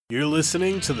You're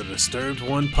listening to the Disturbed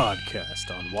One podcast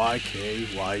on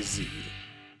YKYZ.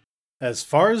 As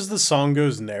far as the song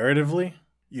goes narratively,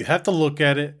 you have to look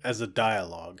at it as a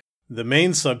dialogue. The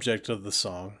main subject of the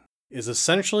song is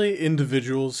essentially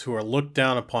individuals who are looked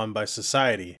down upon by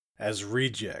society as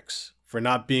rejects for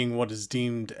not being what is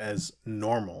deemed as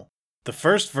normal. The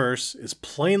first verse is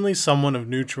plainly someone of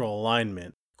neutral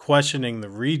alignment questioning the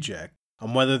reject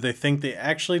on whether they think they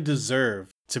actually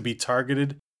deserve to be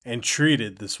targeted and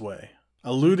treated this way,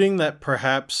 alluding that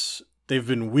perhaps they've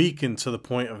been weakened to the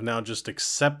point of now just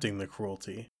accepting the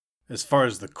cruelty. As far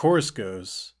as the chorus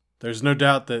goes, there's no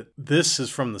doubt that this is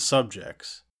from the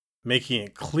subjects, making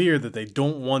it clear that they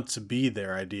don't want to be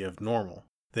their idea of normal.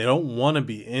 They don't want to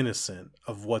be innocent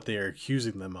of what they are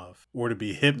accusing them of, or to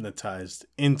be hypnotized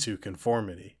into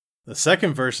conformity. The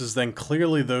second verse is then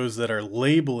clearly those that are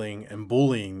labeling and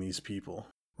bullying these people,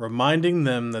 reminding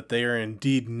them that they are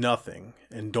indeed nothing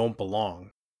and don't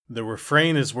belong. The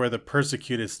refrain is where the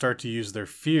persecuted start to use their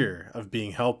fear of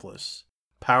being helpless,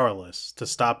 powerless to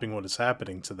stopping what is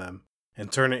happening to them,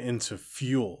 and turn it into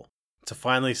fuel to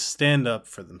finally stand up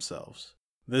for themselves.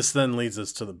 This then leads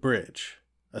us to the bridge.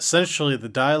 Essentially, the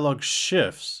dialogue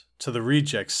shifts to the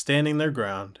rejects standing their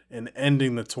ground and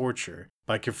ending the torture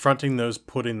by confronting those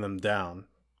putting them down.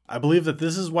 I believe that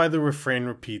this is why the refrain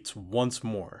repeats once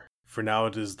more, for now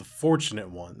it is the fortunate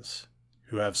ones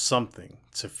who have something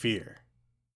to fear.